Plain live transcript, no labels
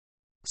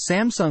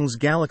Samsung's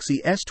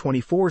Galaxy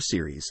S24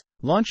 series,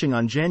 launching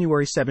on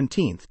January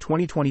 17,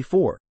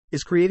 2024,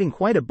 is creating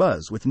quite a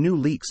buzz with new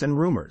leaks and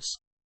rumors.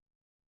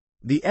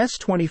 The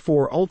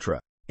S24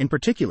 Ultra, in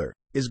particular,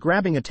 is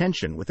grabbing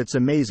attention with its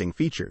amazing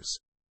features.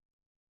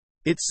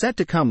 It's set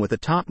to come with a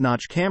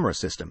top-notch camera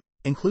system,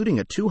 including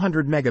a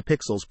 200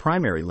 megapixels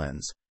primary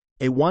lens,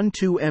 a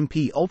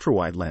 1.2MP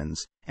ultrawide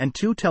lens, and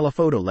 2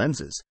 telephoto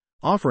lenses,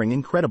 offering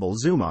incredible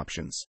zoom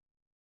options.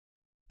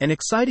 An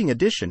exciting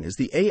addition is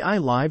the AI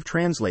Live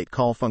Translate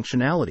call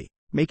functionality,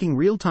 making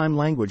real-time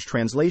language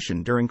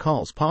translation during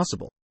calls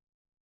possible.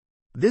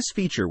 This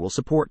feature will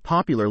support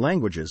popular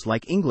languages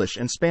like English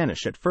and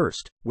Spanish at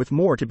first, with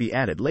more to be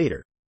added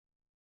later.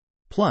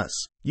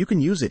 Plus, you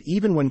can use it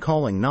even when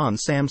calling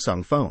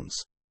non-Samsung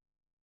phones.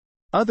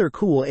 Other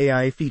cool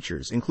AI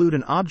features include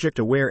an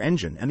object-aware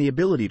engine and the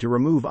ability to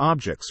remove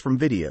objects from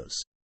videos.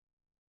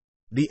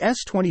 The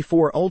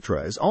S24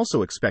 Ultra is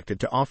also expected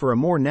to offer a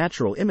more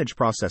natural image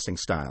processing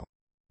style,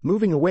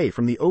 moving away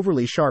from the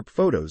overly sharp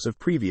photos of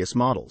previous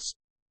models.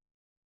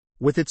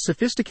 With its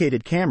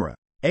sophisticated camera,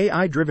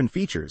 AI-driven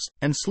features,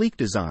 and sleek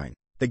design,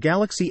 the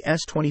Galaxy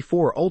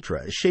S24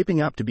 Ultra is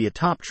shaping up to be a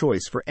top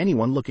choice for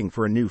anyone looking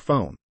for a new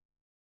phone.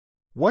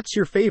 What's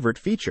your favorite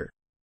feature?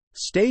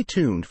 Stay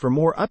tuned for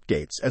more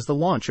updates as the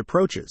launch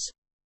approaches.